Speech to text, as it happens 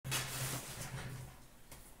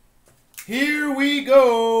Here we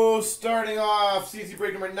go, starting off CC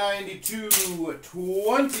break number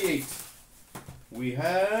 9228. We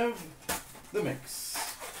have the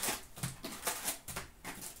mix.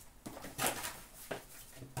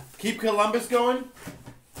 Keep Columbus going.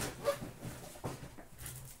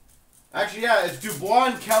 Actually, yeah, it's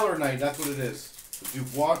Dubois and Keller night. That's what it is.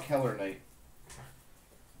 Dubois Keller night.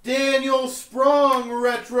 Daniel Sprong,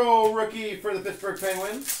 retro rookie for the Pittsburgh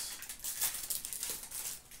Penguins.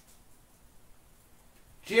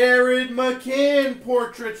 Jared McCann,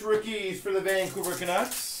 portraits rookies for the Vancouver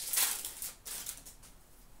Canucks.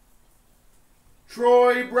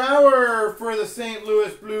 Troy Brouwer for the St.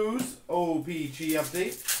 Louis Blues, OPG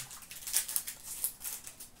update.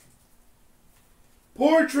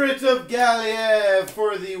 Portrait of Galiev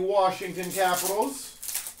for the Washington Capitals.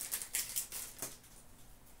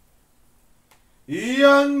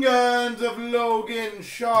 Young Guns of Logan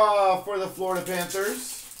Shaw for the Florida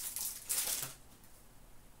Panthers.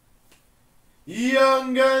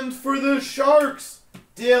 Young Guns for the Sharks,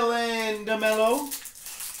 Dylan DeMello.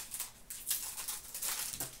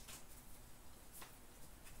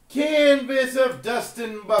 Canvas of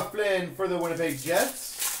Dustin Byfuglien for the Winnipeg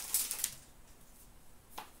Jets.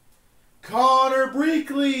 Connor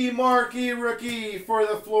Breakley, marquee rookie for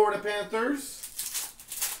the Florida Panthers.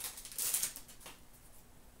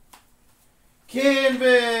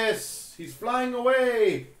 Canvas, he's flying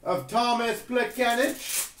away, of Thomas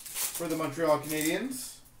Plekanec for the Montreal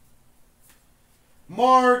Canadiens.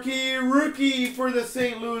 Marquee rookie for the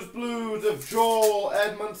St. Louis Blues of Joel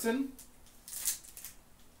Edmondson.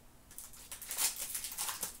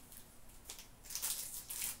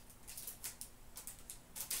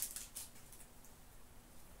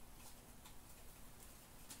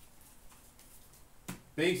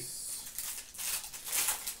 Base.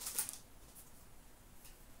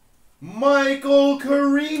 Michael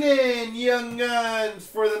Karinen, Young Guns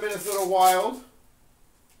for the Minnesota Wild.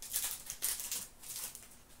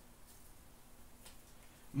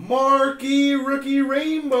 Marquee rookie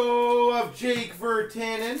rainbow of Jake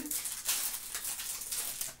Virtanen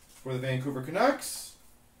for the Vancouver Canucks.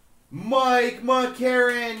 Mike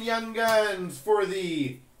McCarron, Young Guns for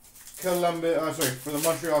the for the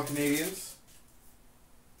Montreal Canadiens.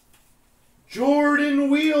 Jordan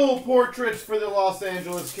Wheel portraits for the Los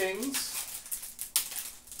Angeles Kings.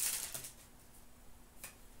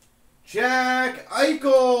 Jack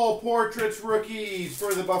Eichel portraits rookies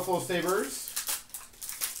for the Buffalo Sabres.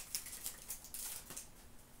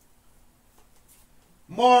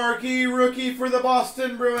 Marquee rookie for the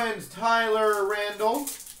Boston Bruins, Tyler Randall.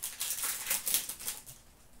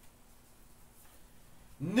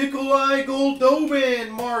 Nikolai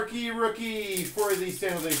Goldobin, marquee rookie for the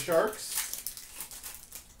San Jose Sharks.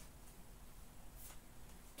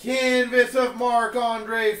 Canvas of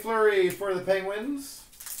Marc-Andre Fleury for the Penguins.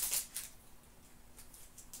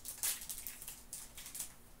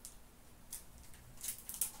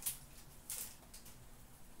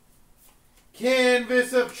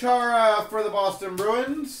 Canvas of Chara for the Boston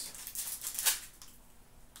Bruins.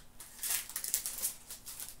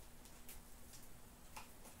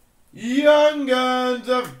 Young Guns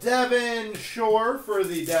of Devin Shore for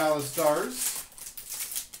the Dallas Stars.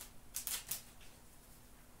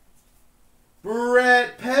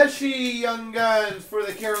 Brett Pesce, Young Guns for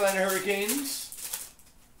the Carolina Hurricanes.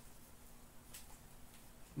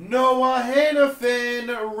 Noah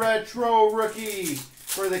Hanifin, retro rookie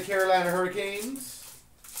for the Carolina Hurricanes.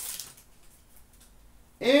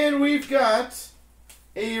 And we've got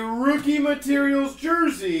a rookie materials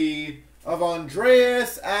jersey of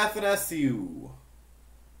Andreas Athanasiou.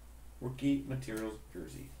 Rookie materials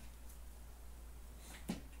jersey.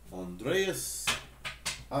 Andreas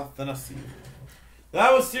Athanasiou.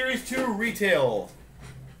 That was Series 2 Retail.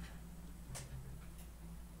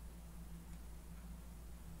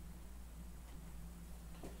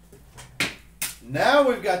 Now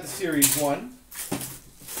we've got the Series 1.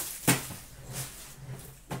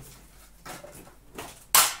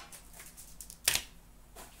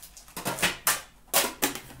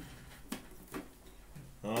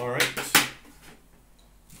 All right.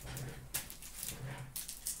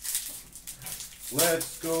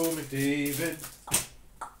 Let's go, McDavid.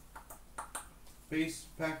 Base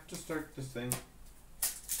pack to start this thing.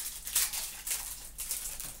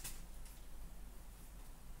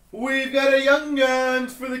 We've got a Young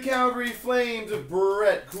Guns for the Calgary Flames of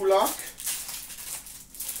Brett Kulak.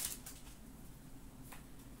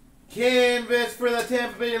 Canvas for the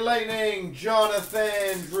Tampa Bay Lightning,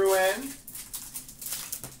 Jonathan Drouin.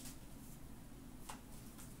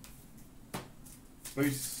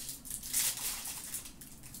 Peace.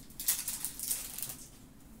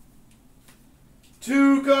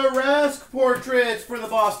 Tuukka Rask portraits for the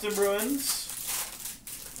Boston Bruins.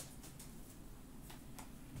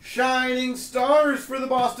 Shining Stars for the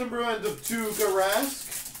Boston Bruins of Tuukka Rask.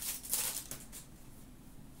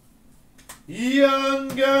 Young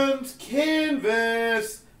Guns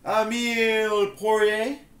Canvas, Emile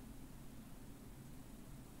Poirier.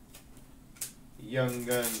 Young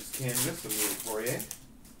Guns Canvas, Emile Poirier.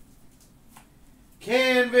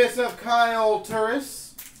 Canvas of Kyle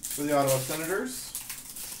Turris for the Ottawa Senators.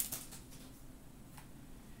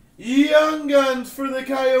 Young Guns for the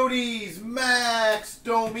Coyotes, Max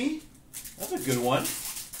Domi. That's a good one.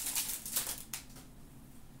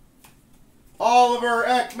 Oliver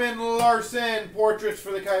Ekman-Larsson portraits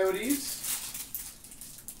for the Coyotes.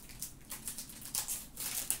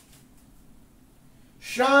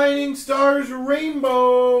 Shining Stars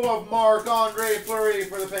Rainbow of Marc-Andre Fleury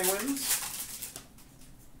for the Penguins.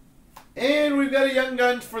 And we've got a Young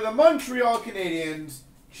Guns for the Montreal Canadiens,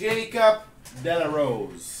 Jacob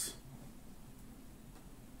Delarose.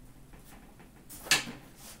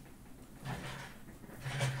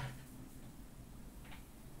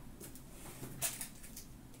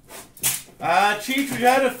 Cheech, we've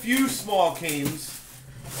had a few small canes.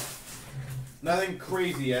 Nothing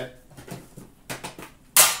crazy yet.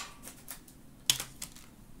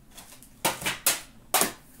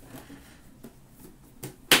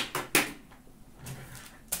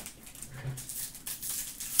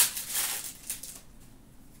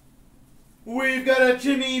 We've got a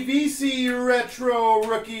Jimmy Vesey retro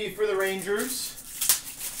rookie for the Rangers.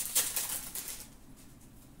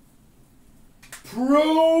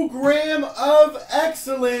 Program of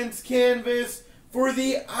Excellence canvas for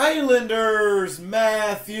the Islanders,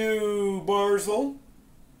 Matthew Barzal.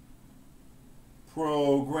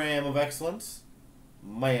 Program of Excellence,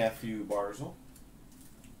 Matthew Barzal.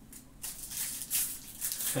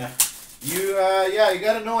 Yeah, you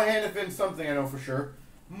got to know a hand in something, I know for sure.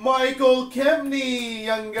 Michael Kempney,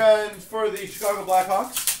 Young Guns for the Chicago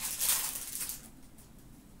Blackhawks.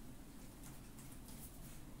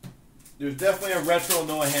 There's definitely a retro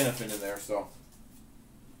Noah Hannafin in there, so.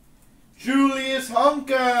 Julius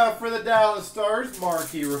Honka for the Dallas Stars,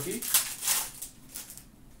 marquee rookie.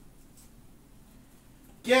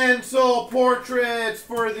 Gensel portraits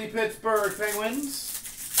for the Pittsburgh Penguins.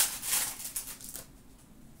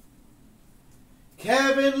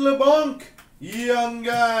 Kevin LeBlanc, Young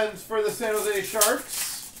Guns for the San Jose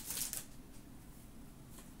Sharks.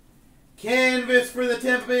 Canvas for the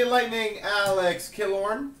Tampa Bay Lightning, Alex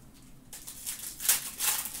Killorn.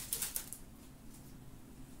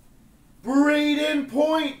 Braden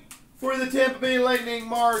Point for the Tampa Bay Lightning,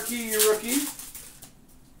 marquee rookie.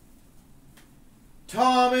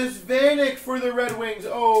 Thomas Vanek for the Red Wings,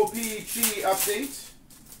 OPG update.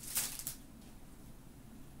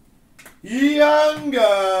 Young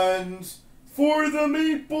Guns for the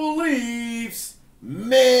Maple Leafs,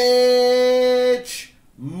 Mitch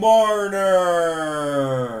Marner.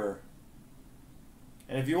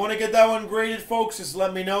 And if you want to get that one graded, folks, just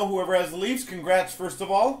let me know. Whoever has the Leafs, congrats first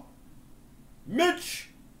of all.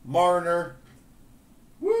 Mitch Marner.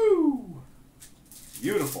 Woo!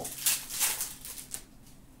 Beautiful.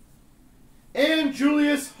 And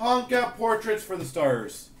Julius Honka portraits for the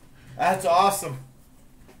Stars. That's awesome.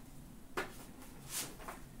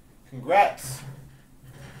 Congrats.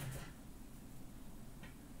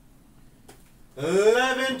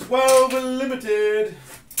 11-12 limited.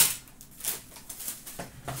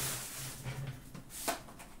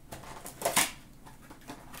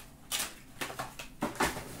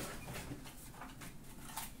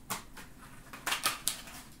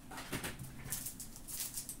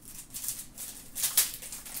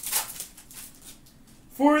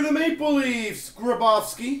 For the Maple Leafs,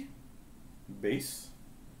 Grabowski, base.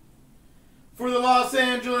 For the Los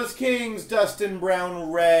Angeles Kings, Dustin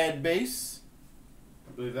Brown, red base.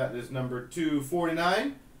 I believe that is number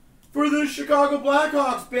 249. For the Chicago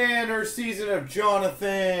Blackhawks, banner season of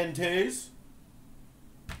Jonathan Toews.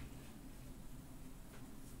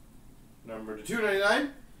 Number to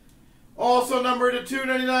 299. Also number to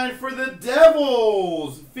 299 for the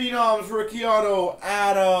Devils, Phenoms rookie auto,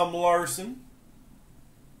 Adam Larson.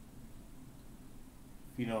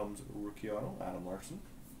 Phenoms rookie auto, Adam Larson.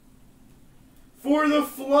 For the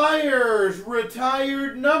Flyers,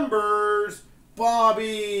 retired numbers,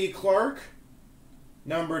 Bobby Clark,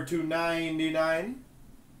 number 299.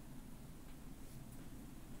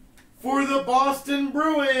 For the Boston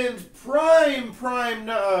Bruins, prime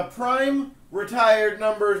retired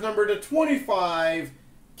numbers, number to 25,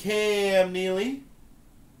 Cam Neely.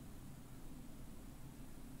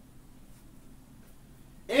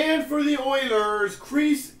 And for the Oilers,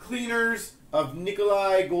 crease cleaners, of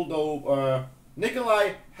Nikolai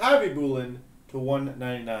Habibulin to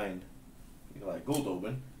 199. Nikolai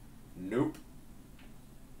Goldobin. Nope.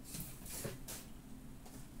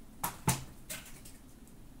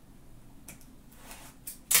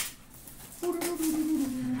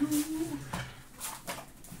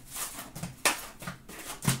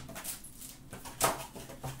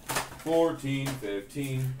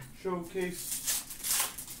 $14.15 showcase.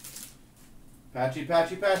 Patchy,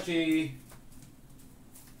 patchy, patchy.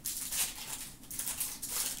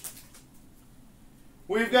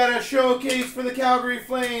 We've got a showcase for the Calgary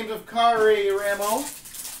Flames of Kari Ramo.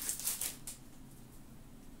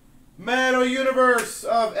 Metal Universe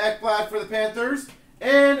of Ekblad for the Panthers.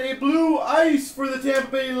 And a blue ice for the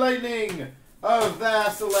Tampa Bay Lightning of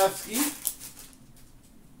Vasilevsky.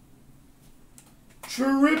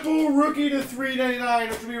 Triple rookie to 399,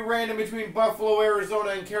 which will be random between Buffalo,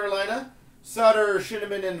 Arizona, and Carolina. Sutter,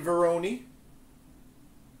 Shinneman, and Veroni.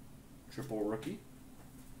 Triple rookie.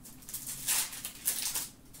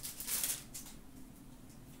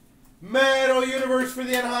 Metal Universe for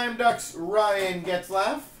the Anaheim Ducks, Ryan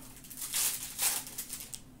Getzlaf.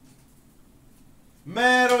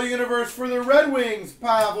 Metal Universe for the Red Wings,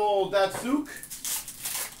 Pavel Datsyuk.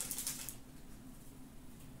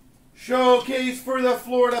 Showcase for the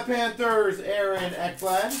Florida Panthers, Aaron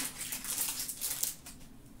Ekblad.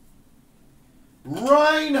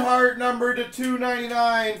 Reinhardt number to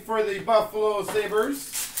 299 for the Buffalo Sabres.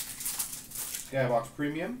 Skybox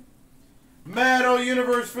Premium. Metal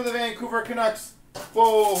Universe for the Vancouver Canucks,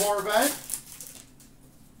 Bo Horvat.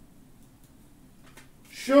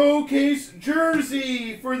 Showcase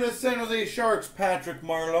Jersey for the San Jose Sharks, Patrick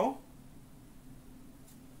Marleau.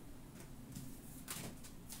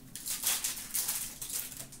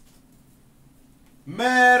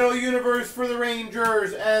 Metal Universe for the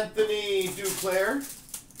Rangers, Anthony Duclair.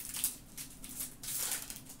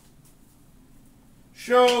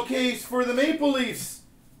 Showcase for the Maple Leafs,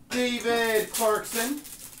 David Clarkson.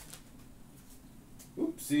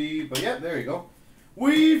 Oopsie, but yeah, there you go.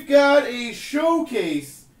 We've got a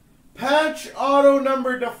showcase patch auto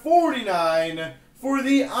number to 49 for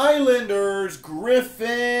the Islanders,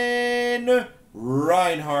 Griffin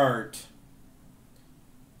Reinhardt.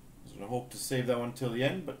 I hope to save that one until the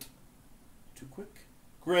end, but too quick.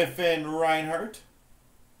 Griffin Reinhardt.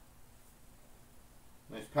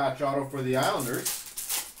 Nice patch auto for the Islanders.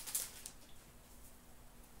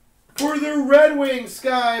 For the Red Wings,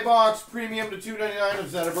 Skybox Premium to 299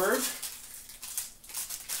 of Zetterberg.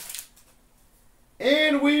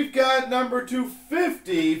 And we've got number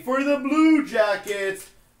 250 for the Blue Jackets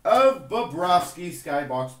of Bobrovsky,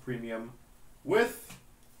 Skybox Premium with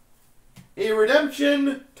a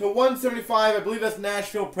redemption to 175. I believe that's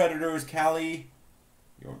Nashville Predators, Callie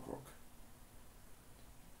Yornkrook.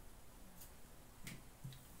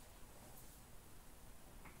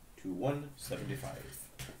 To 175.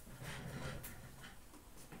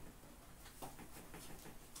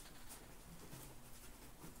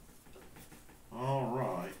 All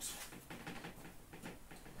right.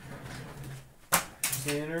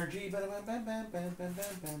 Synergy. Bam, bam, bam, bam, bam, bam,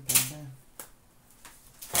 bam, bam.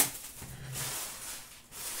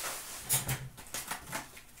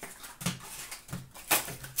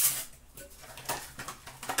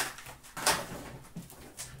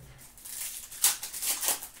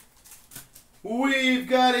 We've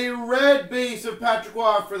got a red base of Patrick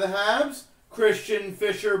Waugh for the Habs, Christian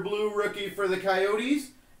Fisher blue rookie for the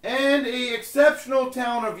Coyotes, and a exceptional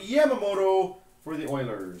talent of Yamamoto for the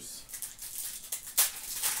Oilers.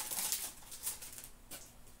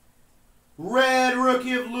 Red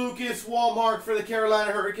rookie of Lucas Wallmark for the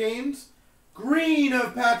Carolina Hurricanes, green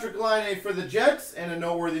of Patrick Laine for the Jets, and a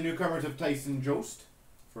noteworthy newcomers of Tyson Jost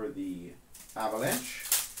for the Avalanche.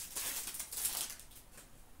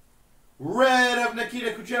 Red of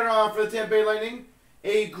Nikita Kucherov for the Tampa Bay Lightning.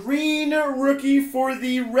 A green rookie for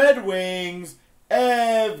the Red Wings,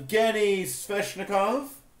 Evgeny Sveshnikov.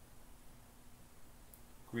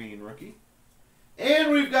 Green rookie.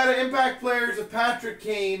 And we've got an impact players of Patrick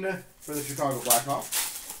Kane for the Chicago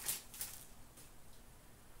Blackhawks.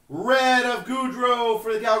 Red of Goudreau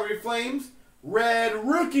for the Calgary Flames. Red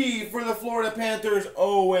rookie for the Florida Panthers,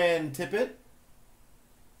 Owen Tippett.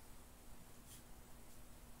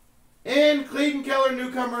 And Clayton Keller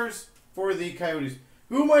newcomers for the Coyotes.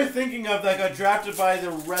 Who am I thinking of that got drafted by the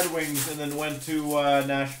Red Wings and then went to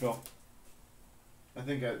Nashville? I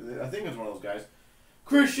think it was one of those guys.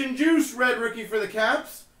 Christian Juice, red rookie for the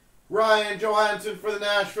Caps. Ryan Johansson for the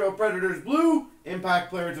Nashville Predators blue. Impact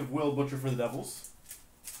players of Will Butcher for the Devils.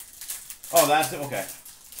 Oh, that's it. Okay.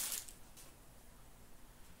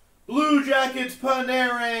 Blue Blue Jackets,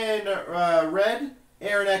 Panarin red.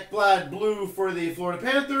 Aaron Ekblad blue for the Florida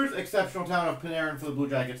Panthers. Exceptional talent of Panarin for the Blue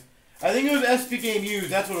Jackets. I think it was SP Game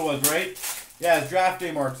Used. That's what it was, right? Yeah, it's draft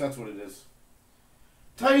day marks. That's what it is.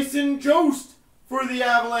 Tyson Jost for the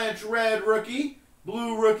Avalanche red rookie.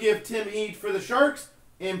 Blue rookie of Tim Heat for the Sharks.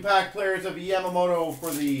 Impact players of Yamamoto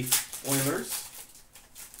for the Oilers.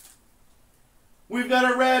 We've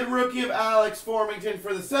got a red rookie of Alex Formington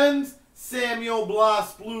for the Sens. Samuel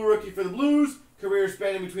Bloss, blue rookie for the Blues. Career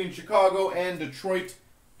spanning between Chicago and Detroit,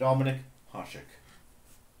 Dominic Hasek.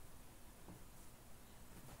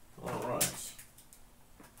 All right.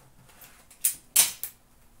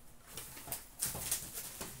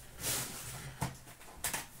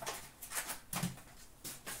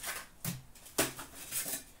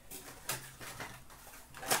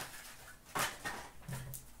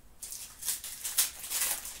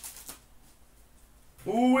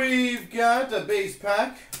 We've got a base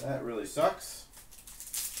pack. That really sucks.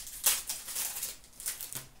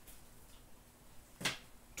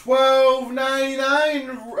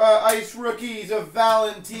 $12.99 ice rookies of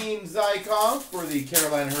Valentin Zykov for the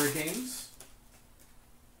Carolina Hurricanes.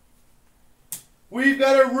 We've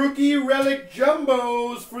got a rookie relic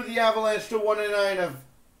jumbos for the Avalanche to 199 of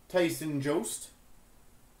Tyson Jost.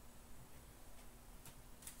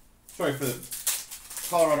 Sorry for the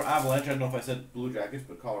Colorado Avalanche. I don't know if I said Blue Jackets,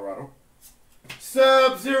 but Colorado.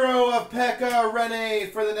 Sub-Zero of Pekka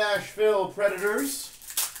Rinne for the Nashville Predators.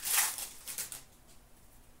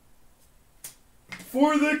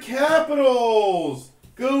 For the Capitals,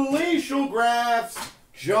 Glacial Graphs,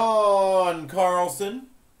 John Carlson.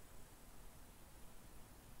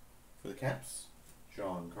 For the Caps,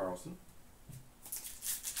 John Carlson.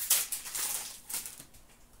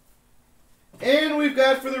 And we've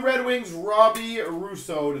got for the Red Wings, Robbie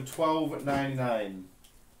Russo to $12.99.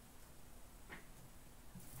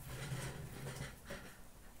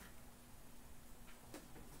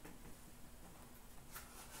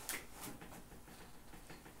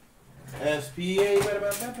 SPA.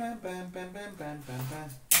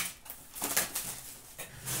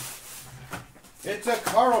 It's a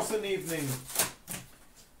Carlson evening.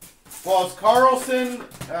 Well, it's Carlson,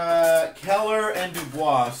 Keller, and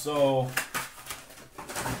Dubois. So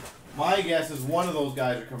my guess is one of those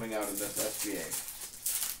guys are coming out in this SPA.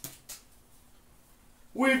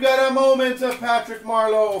 We've got a moment of Patrick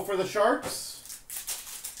Marleau for the Sharks.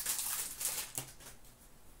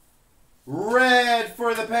 Red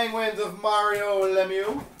for the Penguins of Mario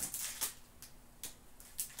Lemieux.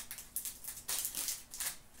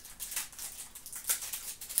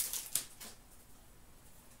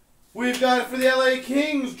 We've got it for the LA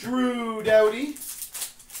Kings, Drew Doughty.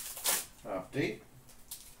 Update.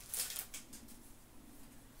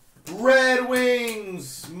 Red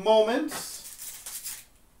Wings moments.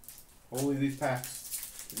 Holy, these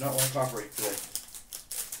packs do not want to cooperate today.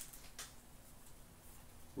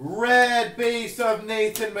 Red base of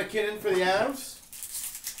Nathan McKinnon for the Avs.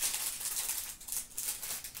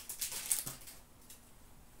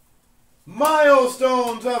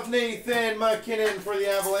 Milestones of Nathan McKinnon for the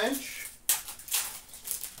Avalanche.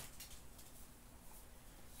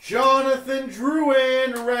 Jonathan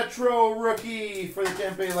Drouin, retro rookie for the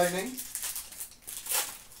Tampa Bay Lightning.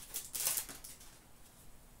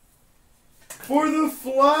 For the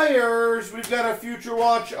Flyers, we've got a Future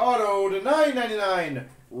Watch auto to $9.99.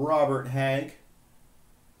 Robert Hagg.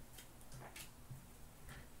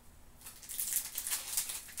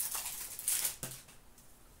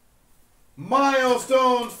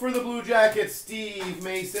 Milestones for the Blue Jackets, Steve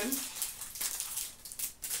Mason.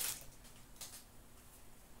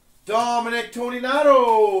 Dominic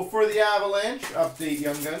Toninato for the Avalanche, update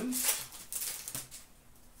Young Guns.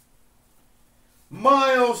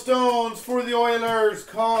 Milestones for the Oilers,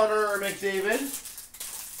 Connor McDavid.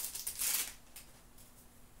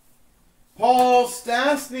 Paul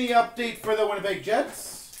Stastny update for the Winnipeg Jets.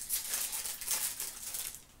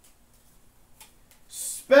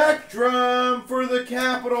 Spectrum for the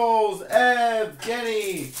Capitals,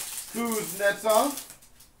 Evgeny Kuznetsov.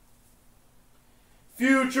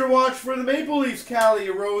 Future Watch for the Maple Leafs, Callie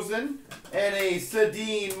Rosen. And a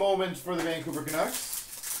Sedin Moments for the Vancouver Canucks.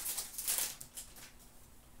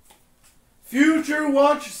 Future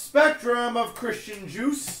Watch Spectrum of Christian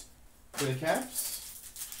Juice for the Caps.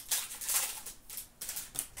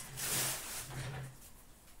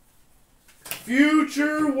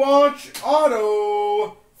 Future Watch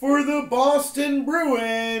Auto for the Boston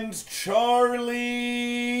Bruins,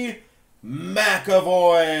 Charlie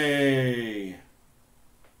McAvoy.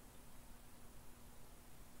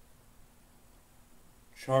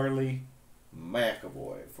 Charlie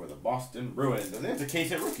McAvoy for the Boston Bruins. And there's a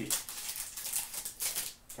case at rookie.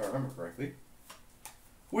 if I remember correctly.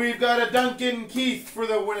 We've got a Duncan Keith for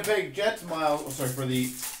the Winnipeg Jets for the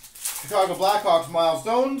Chicago Blackhawks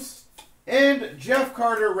milestones. And Jeff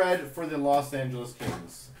Carter red for the Los Angeles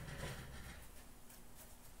Kings.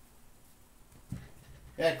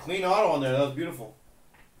 Yeah, clean auto on there. That was beautiful.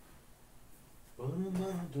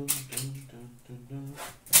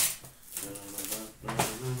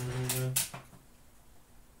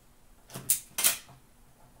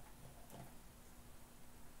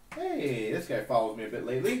 Hey, this guy follows me a bit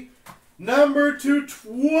lately. Number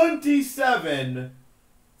 227.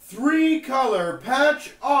 3-color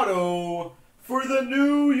patch auto for the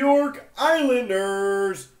New York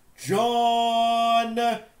Islanders, John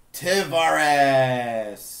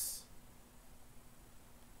Tavares.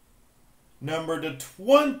 Number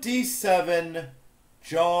 227,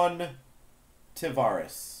 John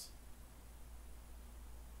Tavares.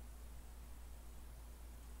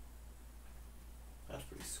 That's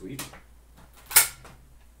pretty sweet.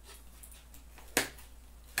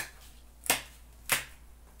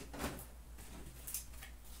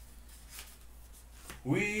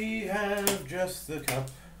 We have just the cup,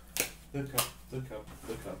 the cup, the cup,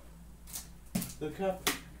 the cup, the cup,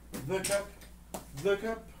 the cup, the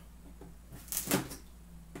cup.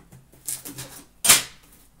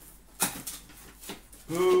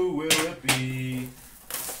 Who will it be?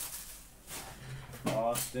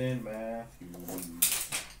 Austin Matthews.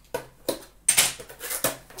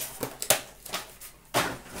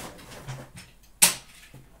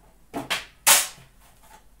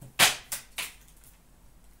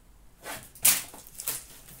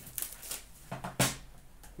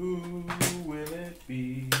 Who will it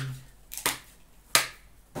be?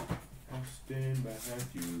 Austin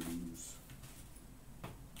Matthews.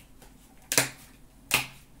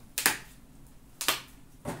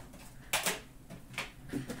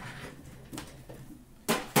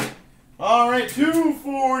 All right,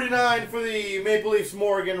 $2.49 for the Maple Leafs,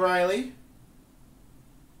 Morgan Riley.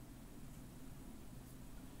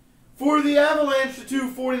 For the Avalanche, the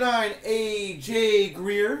 $2.49, A.J.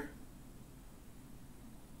 Greer.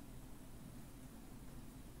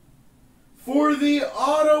 For the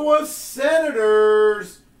Ottawa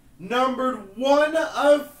Senators, numbered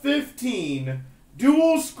 1/15,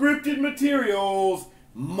 dual scripted materials,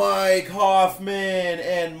 Mike Hoffman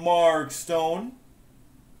and Mark Stone.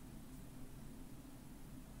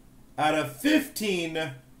 Out of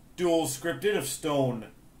 15, dual scripted of Stone,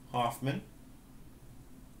 Hoffman.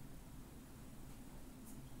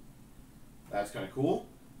 That's kind of cool.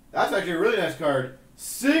 That's actually a really nice card.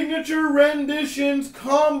 Signature Renditions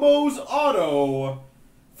Combos Auto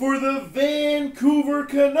for the Vancouver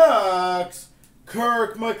Canucks,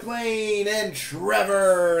 Kirk McLean and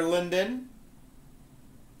Trevor Linden.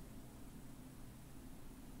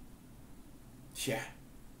 Yeah,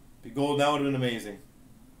 the gold now would have been amazing.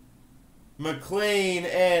 McLean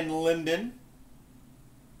and Linden.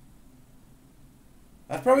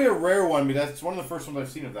 That's probably a rare one because that's one of the first ones I've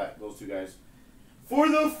seen of those two guys. For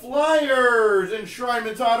the Flyers,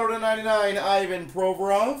 Enshrinement Auto /99, Ivan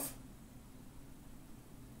Provorov.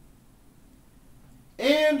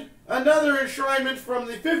 And another enshrinement from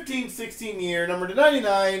the 15-16 year, number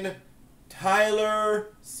 /99,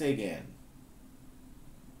 Tyler Seguin.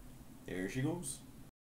 There she goes.